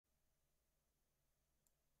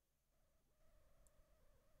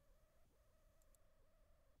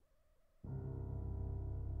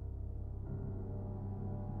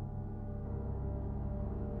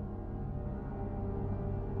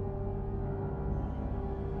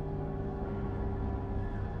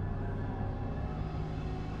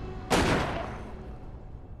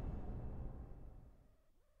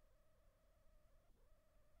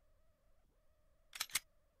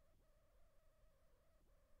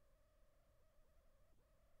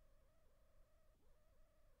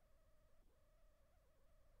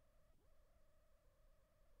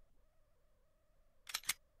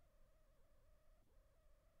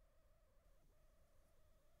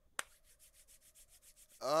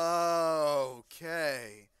Okay.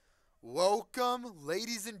 Welcome,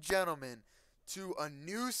 ladies and gentlemen, to a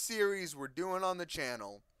new series we're doing on the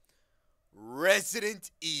channel,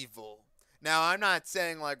 Resident Evil. Now, I'm not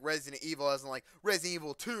saying like Resident Evil as in like Resident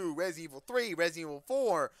Evil 2, Resident Evil 3, Resident Evil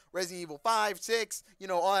 4, Resident Evil 5, 6,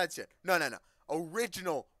 all that shit. No.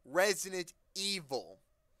 Original Resident Evil.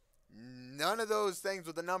 None of those things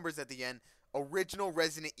with the numbers at the end. Original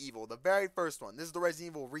Resident Evil. The very first one. This is the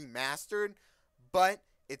Resident Evil remastered, but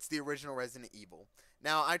it's the original Resident Evil.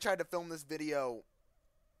 Now, I tried to film this video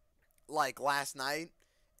like last night,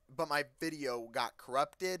 but my video got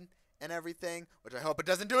corrupted and everything, which I hope it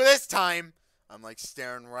doesn't do this time. I'm like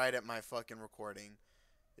staring right at my fucking recording.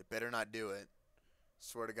 It better not do it.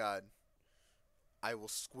 Swear to God. I will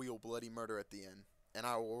squeal bloody murder at the end, and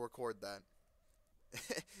I will record that.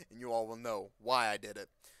 And you all will know why I did it.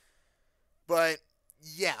 But,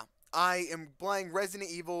 yeah. I am playing Resident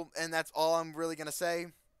Evil, and that's all I'm really going to say.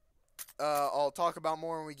 I'll talk about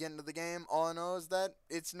more when we get into the game. All I know is that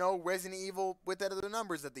it's no Resident Evil with the other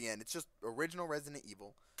numbers at the end. It's just original Resident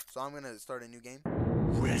Evil. So I'm going to start a new game.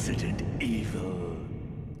 Resident Evil.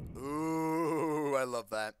 Ooh, I love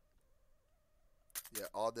that. Yeah,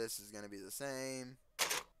 all this is going to be the same.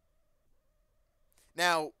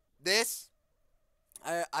 Now, this,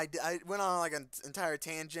 I went on like an entire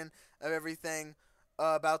tangent of everything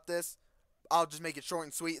about this. I'll just make it short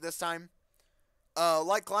and sweet this time.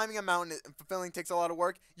 Like climbing a mountain and fulfilling takes a lot of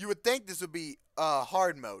work. You would think this would be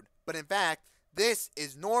hard mode, but in fact, this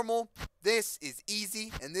is normal, this is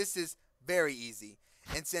easy, and this is very easy.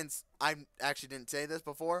 And since I actually didn't say this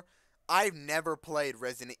before, I've never played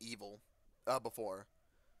Resident Evil before.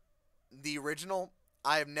 The original,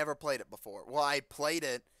 I have never played it before. Well, I played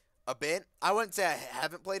it a bit. I wouldn't say I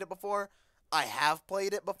haven't played it before. I have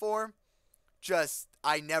played it before. Just,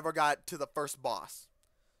 I never got to the first boss.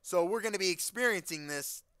 So we're going to be experiencing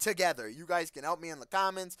this together. You guys can help me in the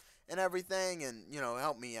comments and everything and,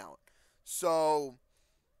 help me out. So,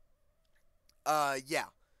 yeah.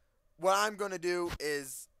 What I'm going to do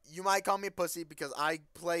is, you might call me a pussy because I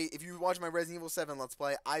play, if you watch my Resident Evil 7 Let's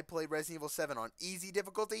Play, I played Resident Evil 7 on easy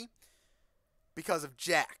difficulty because of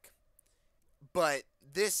Jack. But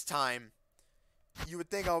this time, you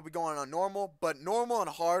would think I would be going on normal, but normal and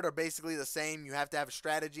hard are basically the same. You have to have a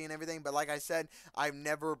strategy and everything, but like I said, I've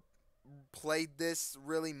never played this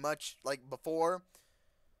really much like before.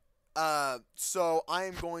 So I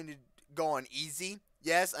am going to go on easy.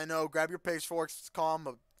 Yes, I know, grab your pitchforks, call I'm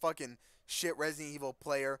a fucking shit Resident Evil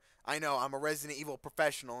player. I know, I'm a Resident Evil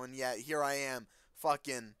professional, and yet here I am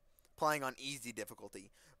fucking playing on easy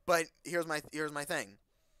difficulty. But here's my thing.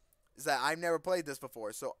 Is that I've never played this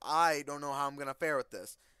before, so I don't know how I'm going to fare with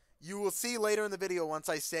this. You will see later in the video once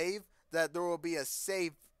I save that there will be a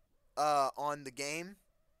save on the game.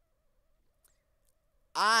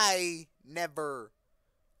 That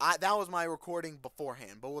was my recording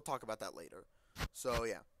beforehand, but we'll talk about that later. So,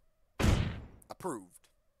 yeah. Approved.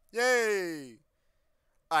 Yay!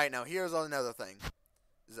 Alright, now here's another thing.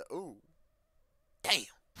 Is that, ooh. Damn!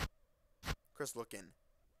 Chris looking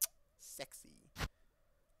sexy.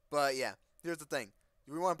 But, yeah, here's the thing.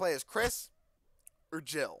 Do we want to play as Chris or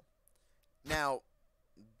Jill? Now,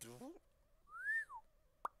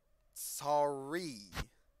 sorry,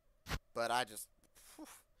 but I just,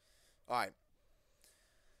 alright.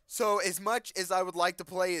 So, as much as I would like to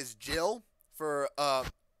play as Jill, for,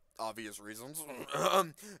 obvious reasons,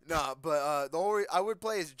 no, but, I would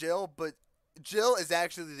play as Jill, but Jill is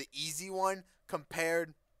actually the easy one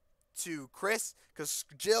compared to Chris, because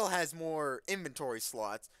Jill has more inventory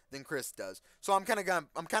slots than Chris does. So I'm kind of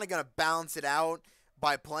gonna balance it out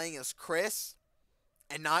by playing as Chris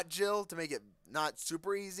and not Jill to make it not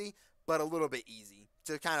super easy, but a little bit easy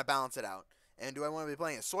to kind of balance it out. And do I want to be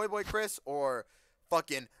playing as Soy Boy Chris or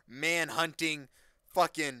fucking man hunting,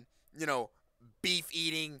 fucking beef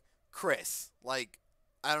eating Chris? Like,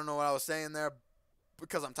 I don't know what I was saying there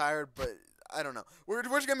because I'm tired, but I don't know. We're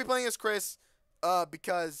just gonna be playing as Chris.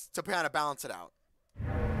 Because to kind of balance it out.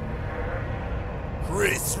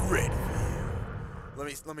 Chris Redfield.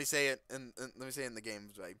 Let me say it and let me say it in the game,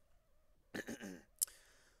 right?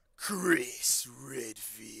 Chris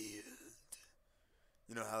Redfield.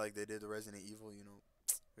 You know how like they did the Resident Evil,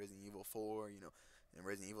 Resident Evil 4, and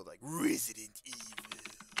Resident Evil like Resident Evil.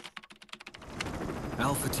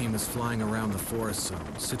 Alpha Team is flying around the forest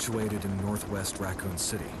zone situated in northwest Raccoon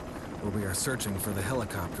City, where we are searching for the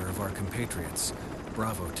helicopter of our compatriots,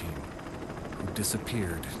 Bravo Team, who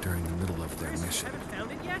disappeared during the middle of their mission. Haven't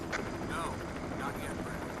found it yet? No, not yet,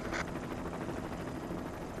 Brad.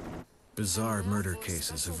 Bizarre murder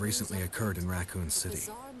cases have recently occurred in Raccoon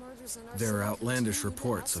City. There are outlandish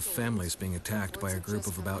reports of families being attacked by a group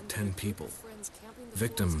of about 10 people.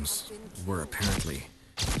 Victims were apparently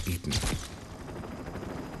eaten.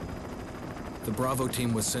 The Bravo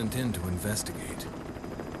team was sent in to investigate,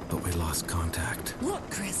 but we lost contact. Look,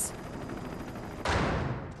 Chris.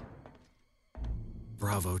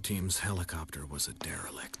 Bravo team's helicopter was a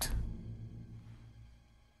derelict.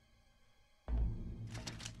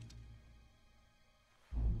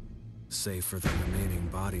 Save for the remaining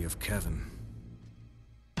body of Kevin.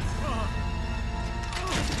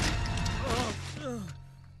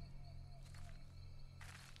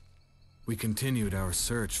 We continued our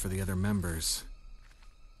search for the other members,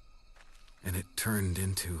 and it turned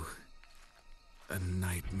into a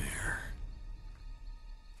nightmare.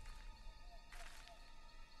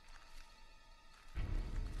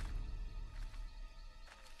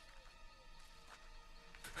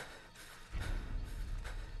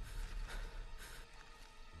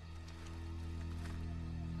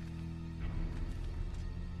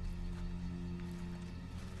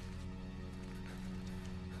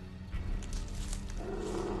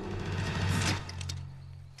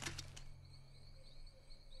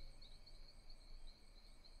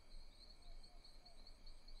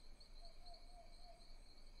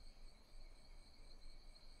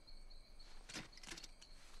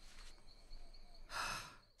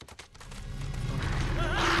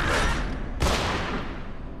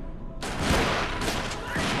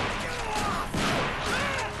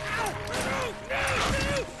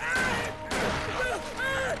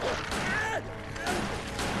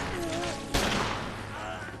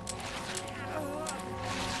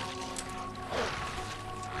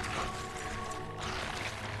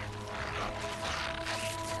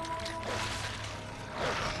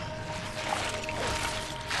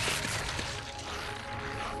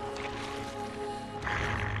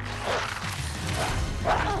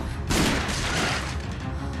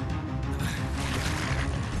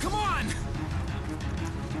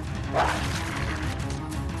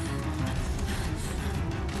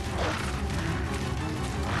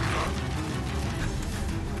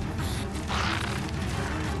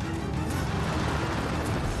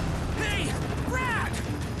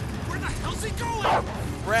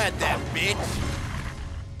 Brad, that bitch!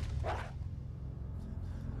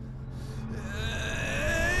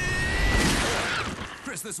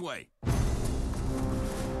 Chris, this way!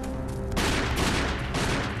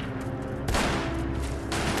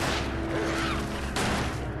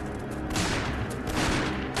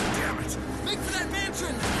 Damn it! Make for that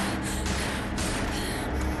mansion!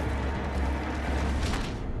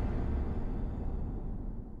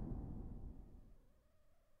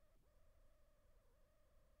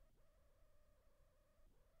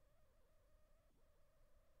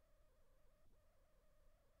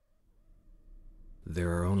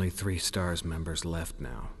 There are only 3 STARS members left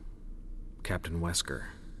now. Captain Wesker,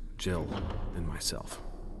 Jill, and myself.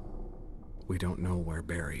 We don't know where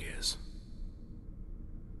Barry is.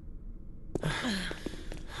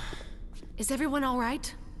 Is everyone all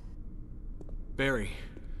right? Barry.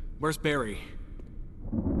 Where's Barry?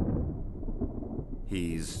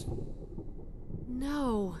 He's...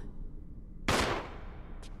 No.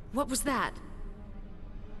 What was that?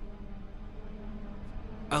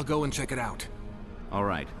 I'll go and check it out. All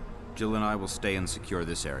right. Jill and I will stay and secure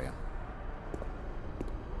this area.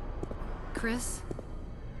 Chris?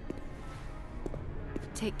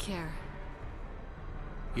 Take care.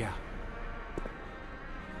 Yeah.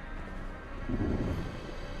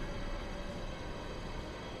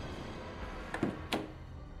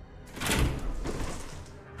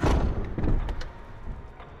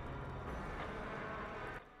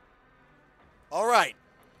 All right,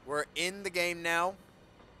 we're in the game now.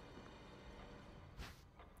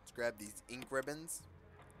 Let's grab these ink ribbons.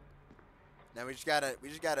 Now we just got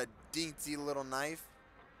a dinky little knife.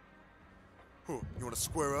 Huh, you want to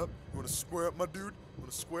square up? You want to square up, my dude? You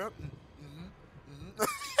want to square up?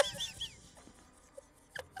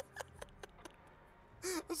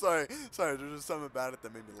 Sorry, there's just something about it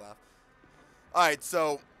that made me laugh. Alright,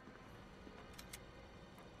 so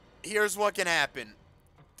here's what can happen.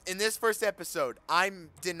 In this first episode, I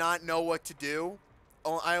did not know what to do.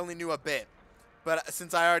 I only knew a bit. But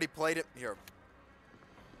since I already played it, here.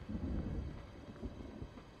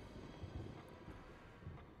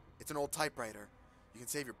 It's an old typewriter. You can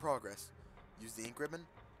save your progress. Use the ink ribbon.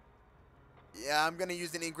 Yeah, I'm going to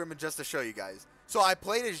use an ink ribbon just to show you guys. So I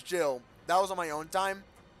played as Jill. That was on my own time.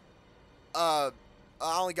 I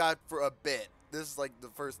only got for a bit. This is like the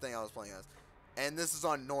first thing I was playing as. And this is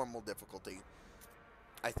on normal difficulty.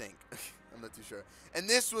 I think. I'm not too sure. And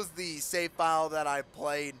this was the save file that I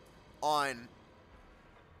played on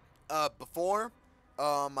before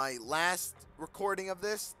my last recording of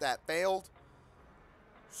this that failed.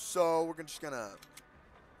 So we're just gonna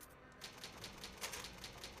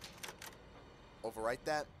overwrite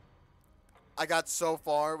that. I got so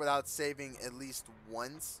far without saving at least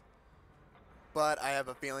once, but I have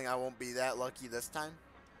a feeling I won't be that lucky this time.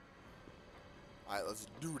 Alright, let's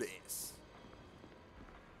do this.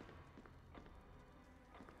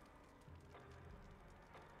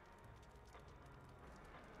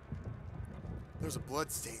 There's a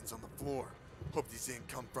bloodstains on the floor. Hope these didn't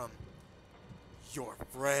come from your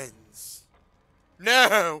friends.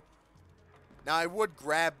 No! Now I would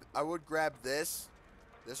grab this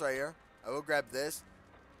right here. I will grab this,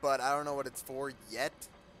 but I don't know what it's for yet.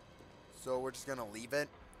 So we're just gonna leave it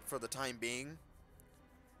for the time being.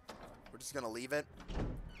 We're just gonna leave it.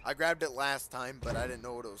 I grabbed it last time, but I didn't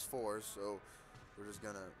know what it was for, so we're just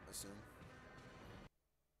gonna assume.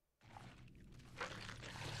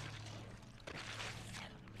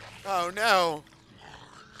 Oh no!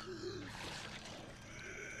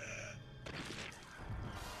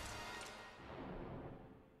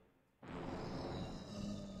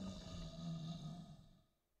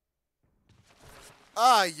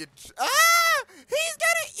 He's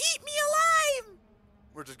gonna eat me alive!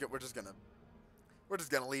 We're just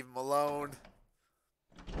gonna leave him alone.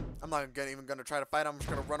 I'm not even gonna try to fight him. I'm just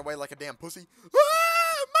gonna run away like a damn pussy.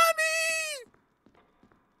 Ah, mommy!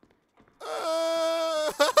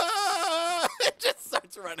 It just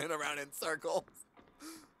starts running around in circles.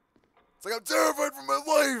 It's like I'm terrified for my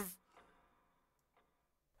life.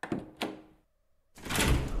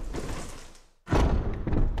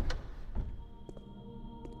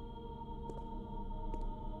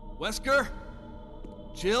 Wesker?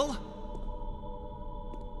 Jill?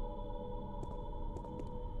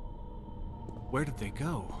 Where did they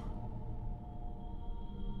go?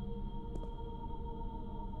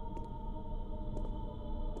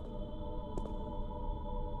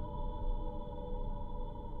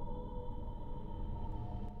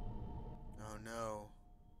 Oh no.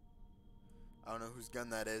 I don't know whose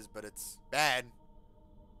gun that is, but it's bad.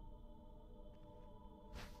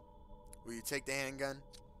 Will you take the handgun?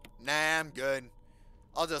 Nah, I'm good.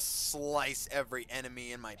 I'll just slice every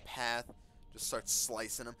enemy in my path. Just start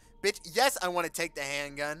slicing them. Bitch, yes, I want to take the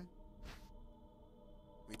handgun.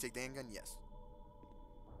 Will you take the handgun? Yes.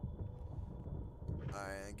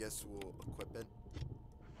 Alright, I guess we'll equip it.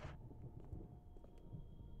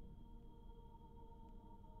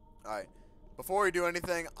 Alright. Before we do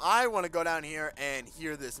anything, I want to go down here and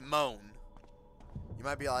hear this moan. You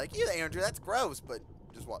might be like, yeah, Andrew, that's gross, but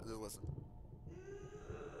just listen.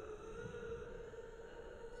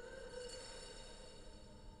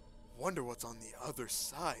 Wonder what's on the other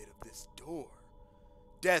side of this door.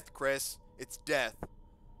 Death, Chris. It's death.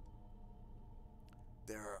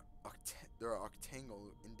 There are octangle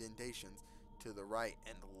indentations to the right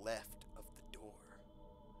and left of the door.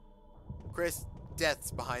 Chris, death's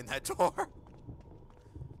behind that door.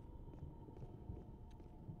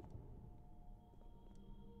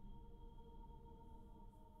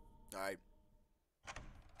 Alright.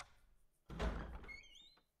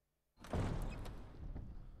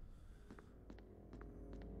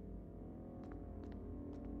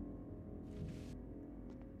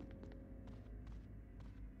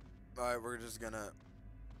 Alright, we're just gonna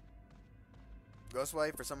go this way.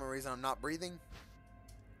 For some reason, I'm not breathing.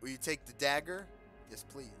 Will you take the dagger? Yes,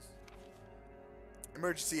 please.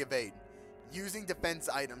 Emergency evade. Using defense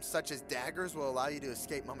items such as daggers will allow you to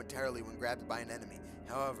escape momentarily when grabbed by an enemy.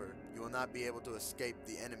 However, you will not be able to escape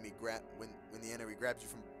the enemy when the enemy grabs you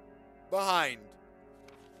from behind.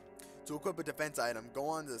 To equip a defense item, go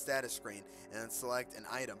on to the status screen and then select an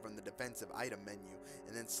item from the defensive item menu,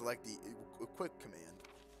 and then select the equip command.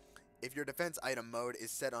 If your defense item mode is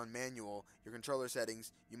set on manual, your controller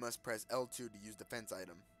settings, you must press L2 to use defense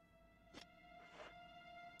item.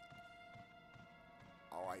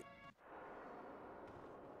 Alright.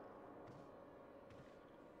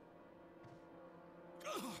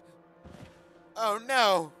 Oh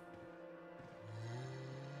no!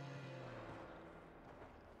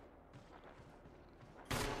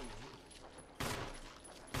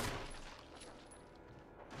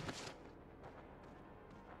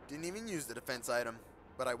 Didn't even use the defense item,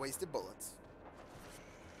 but I wasted bullets.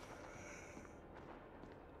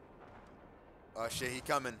 Oh shit, he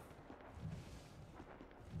coming.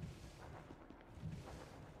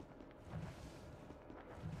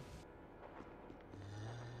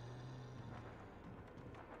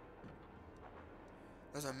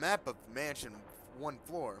 There's a map of mansion 1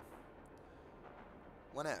 floor.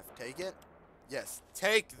 1F, take it? Yes,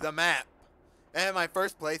 take the map. And my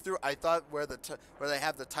first playthrough, I thought where they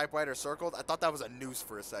have the typewriter circled, I thought that was a noose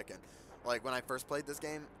for a second. Like when I first played this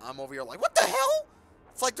game, I'm over here like, what the hell?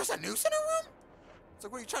 It's like there's a noose in a room? It's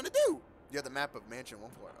like, what are you trying to do? You have the map of mansion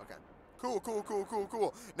 1 floor. Okay. Cool, cool, cool, cool,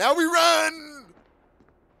 cool. Now we run!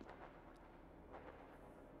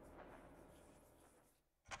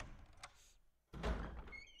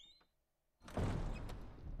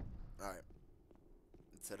 Alright.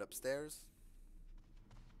 Let's head upstairs.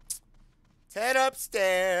 Let's head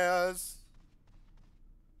upstairs.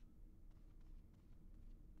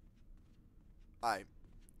 Alright.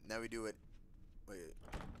 Now we do it. Wait.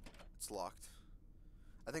 It's locked.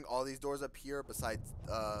 I think all these doors up here, besides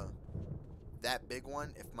that big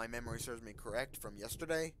one, if my memory serves me correct from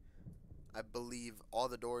yesterday, I believe all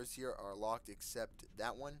the doors here are locked except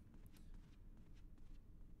that one.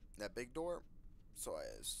 That big door. So I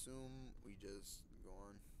assume we just go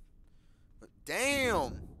on. But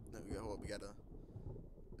damn! No, we gotta.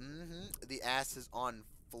 The ass is on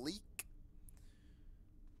fleek.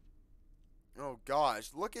 Oh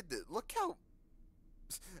gosh, look at this. Look how.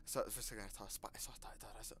 So for a second I saw a spot. I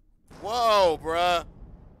saw. Whoa, bruh.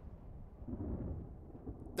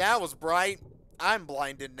 That was bright. I'm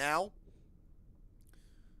blinded now.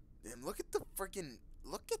 Damn, look at the freaking.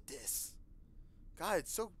 Look at this. God,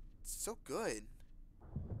 it's so good.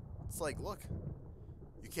 It's like, look.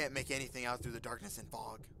 You can't make anything out through the darkness and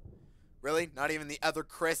fog. Really? Not even the other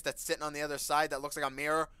Chris that's sitting on the other side that looks like a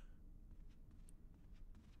mirror?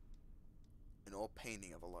 An old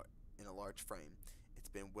painting of in a large frame. It's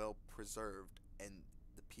been well preserved, and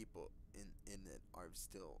the people in it are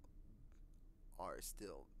still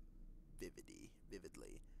vividly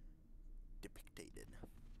depicted.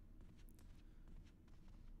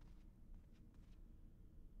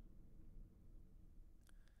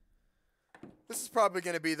 This is probably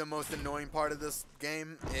going to be the most annoying part of this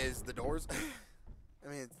game, is the doors. I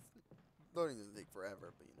mean, loading doesn't take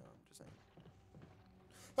forever, but you know, I'm just saying.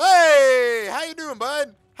 Hey! How you doing,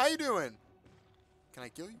 bud? How you doing? Can I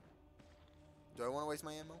kill you? Do I want to waste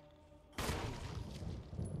my ammo?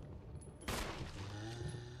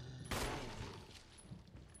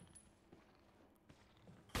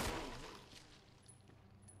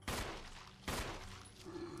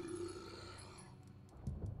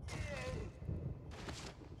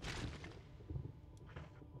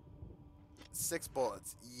 Six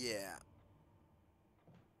bullets. Yeah.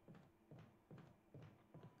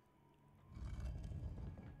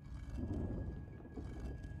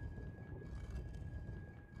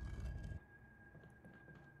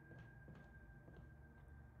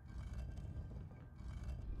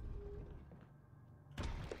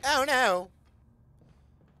 Oh no.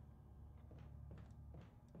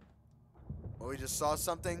 Well, we just saw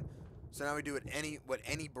something, so now we do what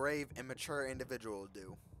any brave and mature individual would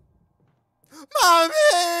do. Mommy!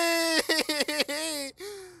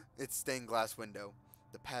 It's stained glass window.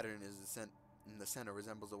 The pattern is in the center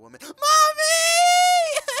resembles a woman. Mommy!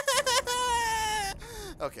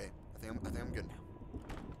 Okay, I think I'm good now.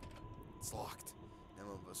 It's locked.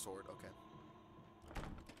 Emblem of a sword. Okay.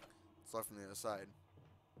 It's locked from the other side.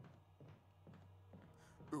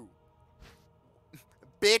 Ooh.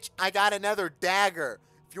 Bitch, I got another dagger.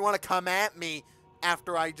 If you want to come at me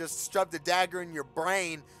after I just shoved a dagger in your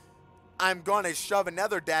brain, I'm going to shove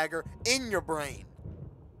another dagger in your brain.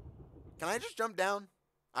 Can I just jump down?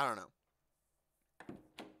 I don't know.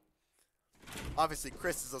 Obviously,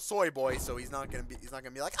 Chris is a soy boy, so he's not gonna be like,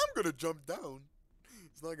 I'm gonna jump down.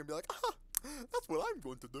 He's not gonna be like, ah, that's what I'm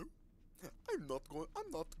going to do. I'm not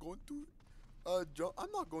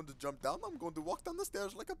going to jump down. I'm going to walk down the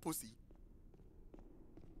stairs like a pussy.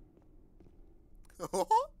 What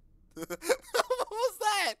was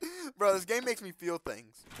that? Bro, this game makes me feel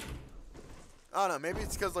things. I don't know, maybe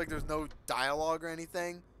it's because like there's no dialogue or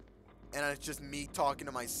anything, and it's just me talking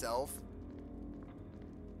to myself.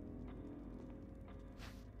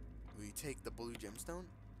 Will you take the blue gemstone?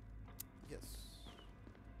 Yes.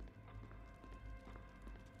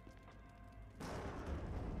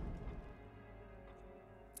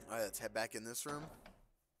 Alright, let's head back in this room.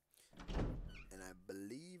 And I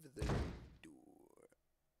believe there's a door.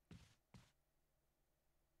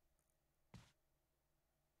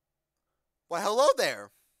 Well, hello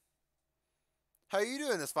there. How are you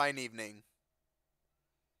doing this fine evening?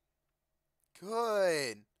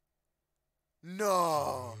 Good.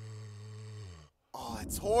 No. Oh,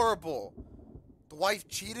 it's horrible. The wife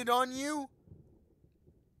cheated on you?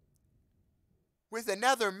 With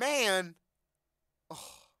another man?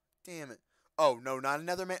 Oh, damn it. Oh, no, not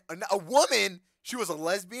another man. A woman? She was a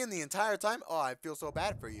lesbian the entire time? Oh, I feel so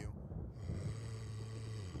bad for you.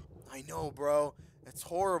 I know, bro. It's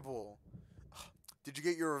horrible. Oh, Did you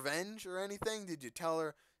get your revenge or anything? Did you tell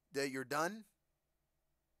her that you're done?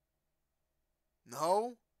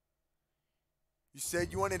 No? You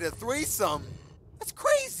said you wanted a threesome. That's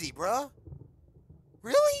crazy, bruh.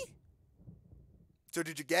 Really? So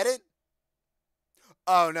did you get it?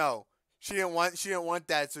 Oh no. She didn't want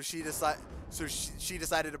that, so she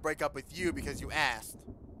decided to break up with you because you asked.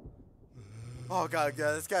 Oh god,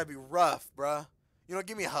 that's gotta be rough, bruh. You know,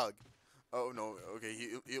 give me a hug. Oh no, okay,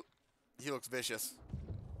 he looks vicious.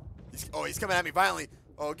 He's coming at me violently.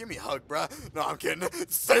 Oh, give me a hug, bruh. No, I'm kidding.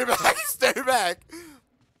 Stay back, stay back.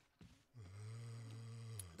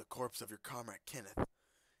 The corpse of your comrade Kenneth.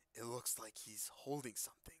 It looks like he's holding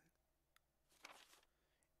something.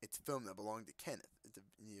 It's film that belonged to Kenneth. It's a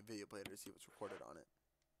video player to see what's recorded on it.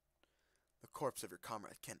 The corpse of your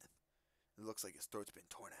comrade Kenneth. It looks like his throat's been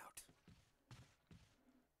torn out.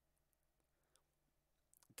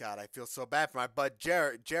 God, I feel so bad for my bud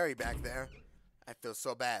Jerry back there. I feel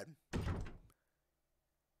so bad.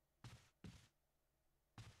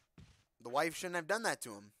 The wife shouldn't have done that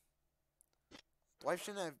to him. The wife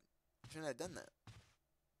shouldn't have done that.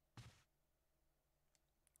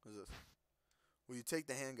 What is this? Will you take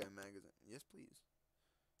the handgun magazine? Yes, please.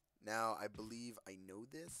 Now, I believe I know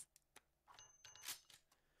this.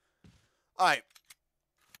 Alright.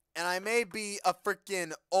 And I may be a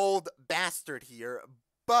freaking old bastard here,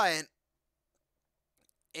 but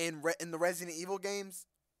in the Resident Evil games,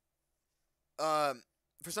 for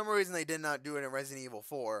some reason they did not do it in Resident Evil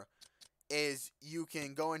 4, is you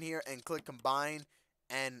can go in here and click combine,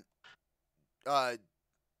 and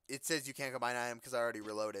it says you can't combine item because I already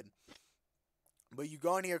reloaded. But you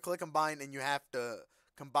go in here, click combine, and you have to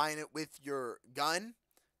combine it with your gun.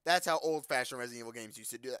 That's how old-fashioned Resident Evil games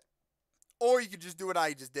used to do that. Or you could just do what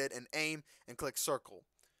I just did and aim and click circle.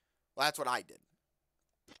 Well, that's what I did.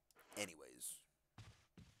 Anyways.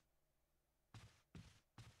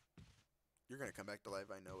 You're going to come back to life,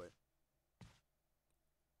 I know it.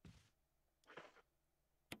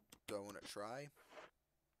 Do I want to try?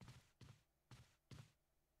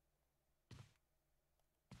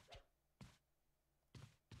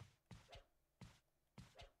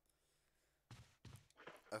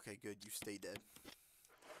 Okay, good. You stay dead.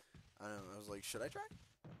 I don't know. I was like, should I try?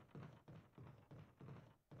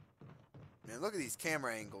 Man, look at these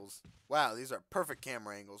camera angles. Wow, these are perfect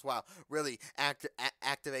camera angles. Wow, really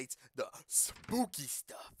activates the spooky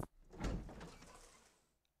stuff.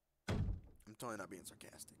 I'm totally not being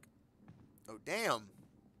sarcastic. Oh, damn.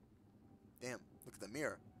 Damn, look at the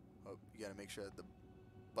mirror. Oh, you gotta make sure that the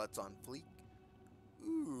butt's on fleek.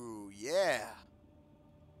 Ooh, yeah.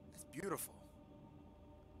 That's beautiful.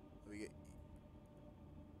 We get...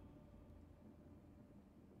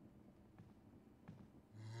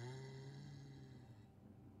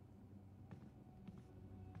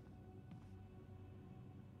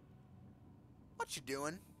 What you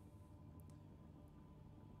doing?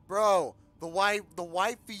 Bro, the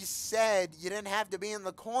wifey said you didn't have to be in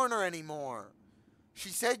the corner anymore. She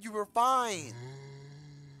said you were fine.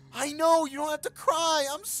 I know, you don't have to cry.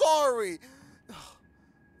 I'm sorry. I'm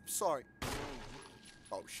sorry.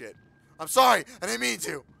 Oh, shit. I'm sorry. I didn't mean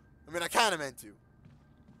to. I mean, I kind of meant to.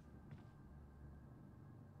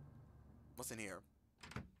 What's in here?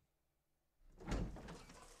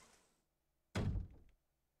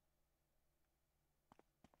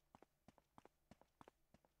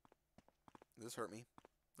 Does this hurt me?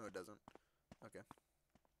 No, it doesn't. Okay.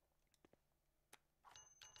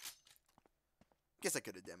 Guess I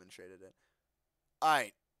could have demonstrated it.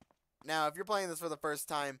 Alright. Now, if you're playing this for the first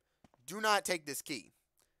time, do not take this key.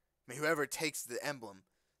 May whoever takes this emblem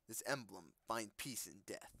find peace in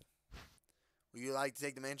death. Would you like to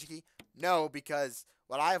take the Mansion key? No, because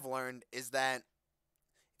what I've learned is that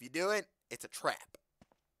if you do it, it's a trap.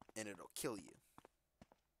 And it'll kill you.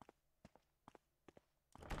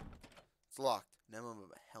 It's locked. An emblem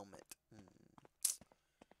of a helmet.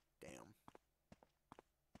 Damn.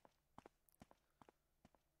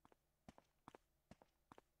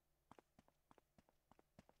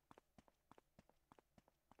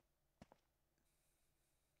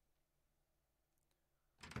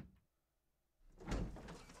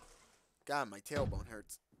 God, my tailbone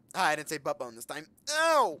hurts. Ah, I didn't say butt bone this time.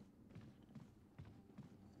 Ow!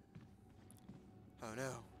 Oh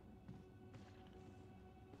no.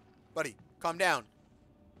 Buddy, calm down.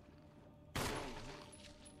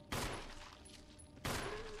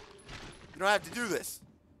 You don't have to do this.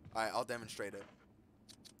 Alright, I'll demonstrate it.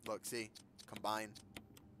 Look, see? Combine.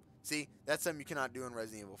 See? That's something you cannot do in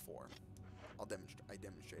Resident Evil 4. I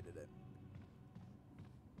demonstrated it.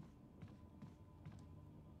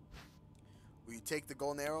 Will you take the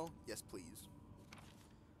golden arrow? Yes, please.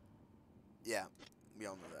 Yeah, we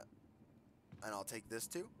all know that. And I'll take this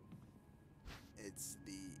too. It's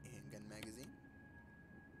the handgun magazine.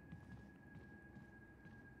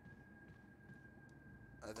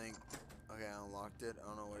 I think, okay, I unlocked it. I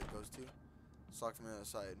don't know what it goes to. It's locked from the other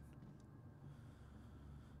side.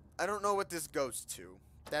 I don't know what this goes to.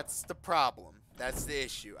 That's the problem. That's the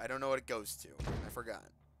issue. I don't know what it goes to. I forgot.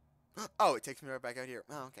 Oh, it takes me right back out here.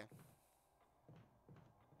 Oh, okay.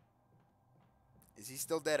 Is he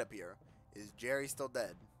still dead up here? Is Jerry still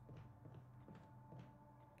dead?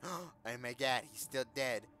 Oh my god, he's still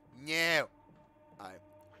dead. No! Alright.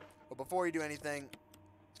 Well, before we do anything,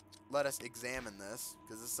 let us examine this,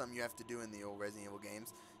 because this is something you have to do in the old Resident Evil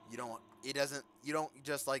games. You don't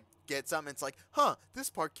just like get something, it's like, huh, this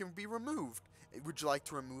part can be removed. Would you like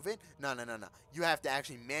to remove it? No. You have to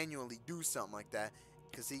actually manually do something like that.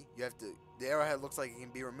 Because see, you have to, the arrowhead looks like it can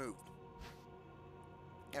be removed.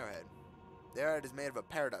 Arrowhead. The arrowhead is made of a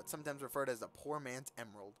peridot, sometimes referred as a poor man's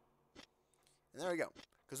emerald. And there we go.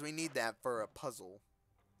 Because we need that for a puzzle.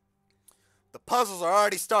 The puzzles are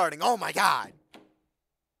already starting. Oh my god.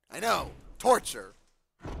 I know. Torture.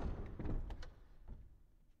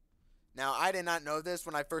 Now, I did not know this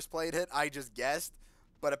when I first played it. I just guessed.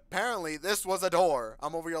 But apparently, this was a door.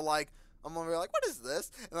 I'm over here like, what is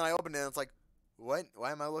this? And then I opened it and it's like, what?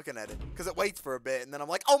 Why am I looking at it? Because it waits for a bit. And then I'm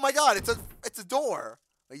like, oh my god, it's a door.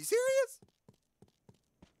 Are you serious?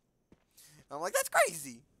 And I'm like, that's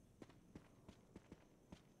crazy.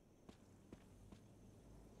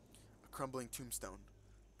 A crumbling tombstone.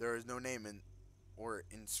 There is no name or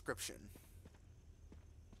inscription.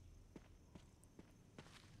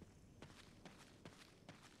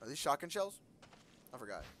 Are these shotgun shells? I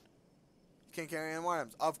forgot. You can't carry any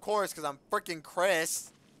items. Of course, because I'm freaking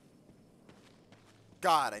Chris.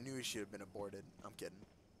 God, I knew he should have been aborted. I'm kidding.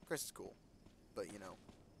 Chris is cool. But, you know.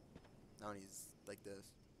 Now he's like this.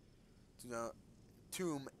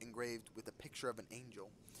 Tomb engraved with a picture of an angel.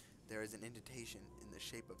 There is an indentation in the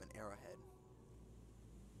shape of an arrowhead.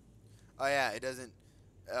 Oh, yeah, it doesn't...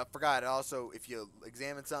 I forgot. Also, if you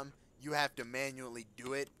examine something, you have to manually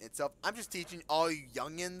do it itself. I'm just teaching all you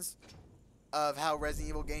youngins of how Resident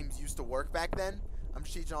Evil games used to work back then. I'm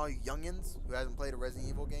just teaching all you youngins who hasn't played a Resident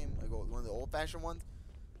Evil game, like one of the old-fashioned ones.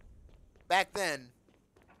 Back then,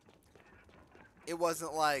 it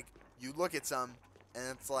wasn't like you look at some and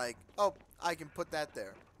it's like, oh, I can put that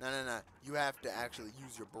there. No. You have to actually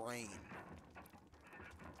use your brain.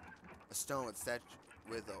 A stone statue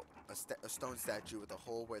with a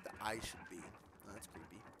hole where the eye should be. Oh, that's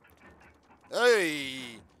creepy.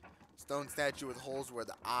 Hey! Stone statue with holes where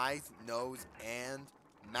the eyes, nose, and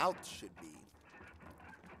mouth should be.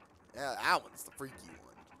 Yeah, that one's the freaky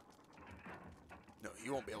one. No,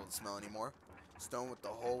 you won't be able to smell anymore. Stone with the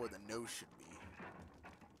hole where the nose should be.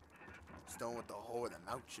 Stone with the hole where the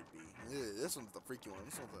mouth should be. Ew, this one's the freaky one.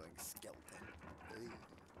 This one's like a skeleton. Ew.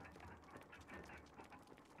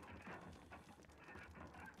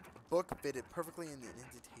 The book fitted perfectly in the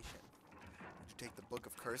indentation. Would you take the Book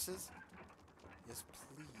of Curses? Yes,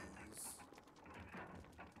 please.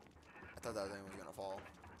 I thought that thing was gonna fall.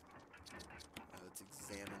 Let's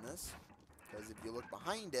examine this. Because if you look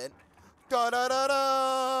behind it,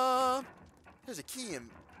 da-da-da-da! There's a key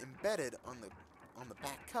embedded on the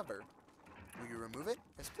back cover. Will you remove it?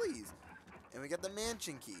 Yes, please. And we got the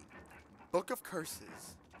mansion key. Book of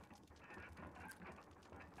Curses.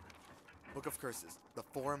 Book of Curses. The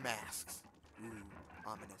Four Masks. Ooh,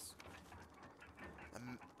 ominous.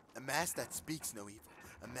 A mask that speaks no evil.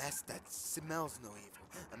 A mask that smells no evil.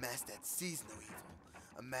 A mask that sees no evil.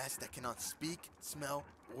 A mask that cannot speak, smell,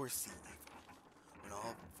 or see evil. When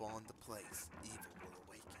all fall into place, evil will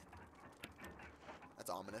awaken. That's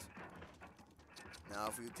ominous. Now,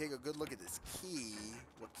 if we take a good look at this key,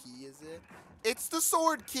 what key is it? It's the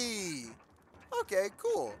sword key! Okay,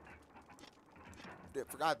 cool.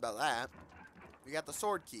 Forgot about that. We got the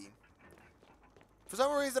sword key. For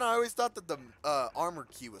some reason, I always thought that the armor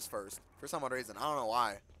key was first. For some odd reason. I don't know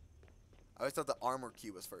why. I always thought the armor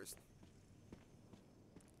key was first.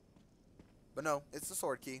 But no, it's the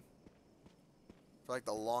sword key. For like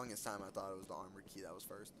the longest time, I thought it was the armor key that was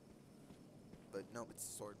first. But no, it's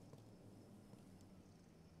the sword.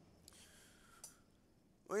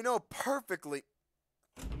 We know perfectly...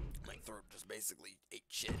 My throat just basically ate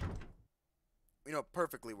shit. We know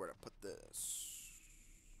perfectly where to put this.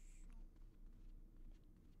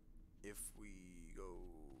 If we go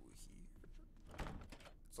here.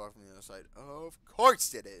 It's locked from the other side. Of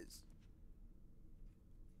course it is.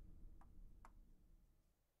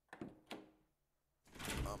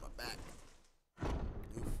 Oh, my back.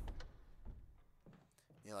 Oof.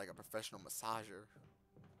 You're like a professional massager.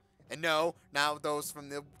 And no, now those from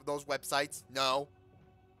those websites, no.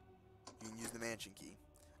 You can use the mansion key.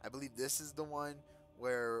 I believe this is the one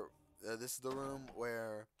where, this is the room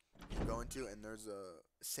where you go into and there's a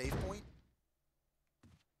save point.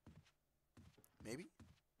 Maybe?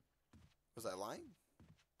 Was I lying?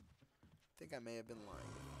 I think I may have been lying.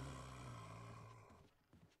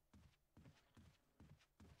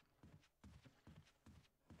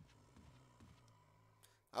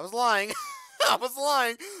 I was lying. I was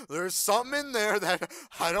lying. There's something in there that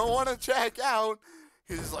I don't want to check out.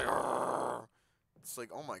 He's like, "Argh." It's like,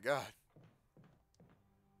 oh my god.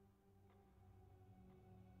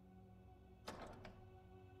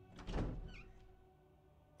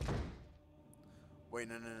 Wait,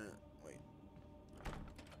 no. Wait.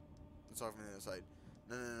 Let's talk from the other side.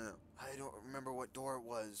 No. I don't remember what door it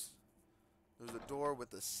was. There's a door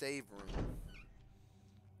with a save room.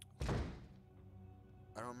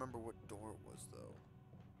 I don't remember what door it was, though.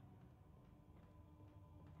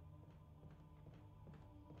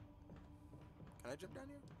 Can I jump down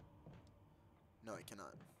here? No, I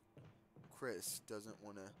cannot. Chris doesn't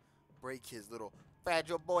want to break his little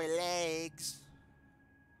fragile boy legs.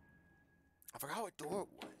 I forgot what door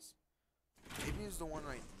it was. Maybe it was the one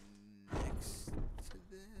right next to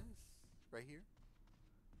this. Right here?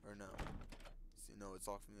 Or no? See, no, it's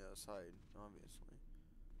locked from the other side, obviously.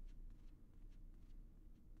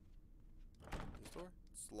 This door?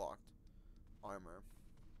 It's locked. Armor.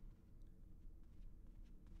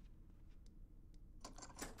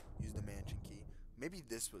 Use the mansion key. Maybe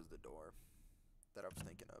this was the door that I was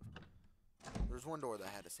thinking of. There's one door that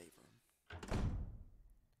had a save room.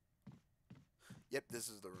 Yep, this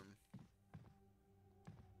is the room.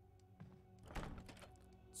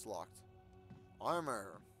 It's locked.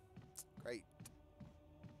 Armor. Great.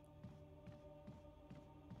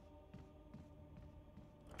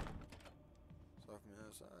 So from the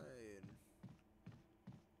other side.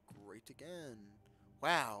 Great again.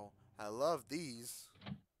 Wow, I love these.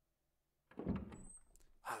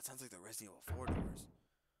 Wow, it sounds like the Resident Evil 4 doors.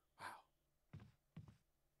 Wow.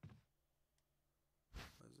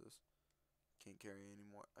 What is this? Can't carry any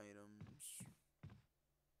more items.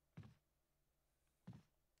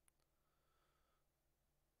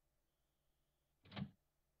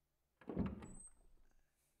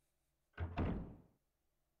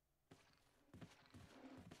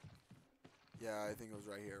 Yeah, I think it was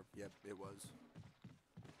right here. Yep, it was.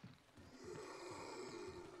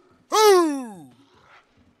 Ooh!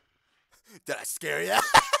 Did I scare you?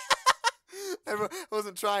 I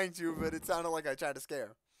wasn't trying to, but it sounded like I tried to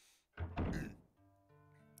scare.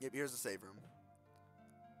 Yep, here's the save room.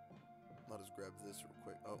 Let us grab this real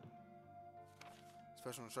quick. Oh.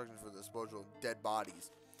 Special instructions for the disposal of dead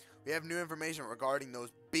bodies. We have new information regarding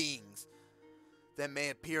those beings that may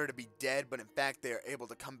appear to be dead, but in fact they are able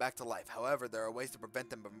to come back to life. However, there are ways to prevent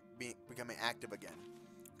them from becoming active again.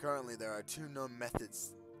 Currently, there are 2 known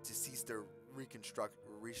methods to cease their reconstruction.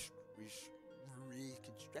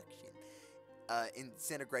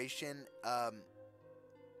 Incineration,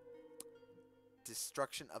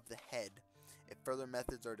 destruction of the head. If further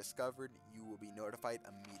methods are discovered, you will be notified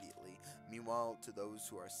immediately. Meanwhile, to those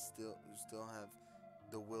who still have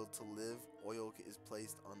the will to live, oil is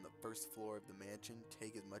placed on the first floor of the mansion.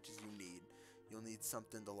 Take as much as you need. You'll need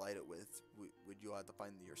something to light it with. You'll have to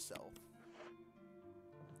find it yourself.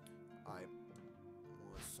 Alright.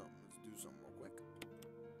 Let's do something real quick.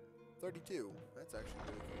 32. That's actually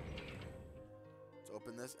really cool. Let's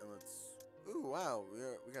open this and let's... Ooh, wow.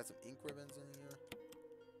 We got some ink ribbons in here.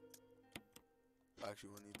 Actually,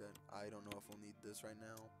 we'll need that. I don't know if we'll need this right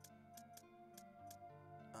now.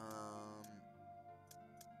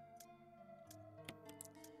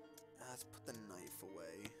 Let's put the knife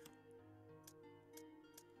away.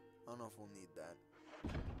 I don't know if we'll need that.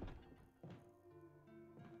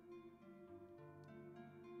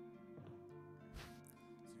 So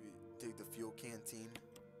we take the fuel canteen.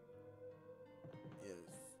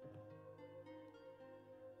 Yes.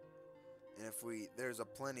 And if there's a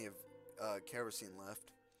plenty of kerosene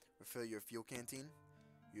left. Refill your fuel canteen.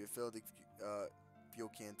 You fill the fuel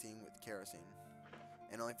canteen with kerosene.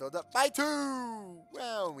 And only filled up by 2!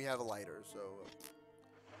 Well, we have a lighter, so...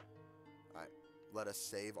 Alright, let us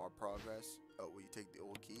save our progress. Oh, will you take the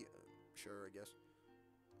old key? Sure, I guess.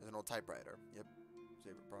 There's an old typewriter. Yep.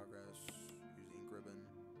 Save your progress. Use the ink ribbon.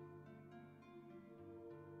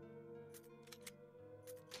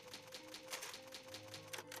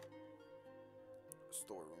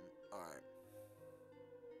 Storeroom. Alright.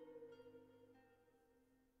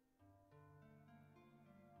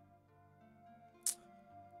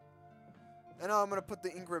 And now I'm going to put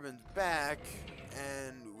the ink ribbons back,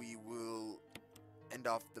 and we will end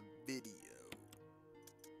off the video.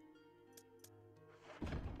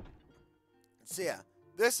 So yeah,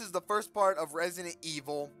 this is the first part of Resident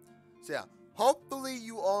Evil. So yeah, hopefully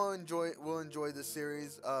you all will enjoy this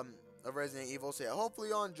series of Resident Evil. So yeah, hopefully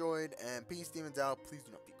you all enjoyed, and peace, demons out. Please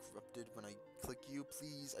do not be corrupted when I click you,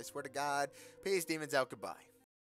 please. I swear to God. Peace, demons out. Goodbye.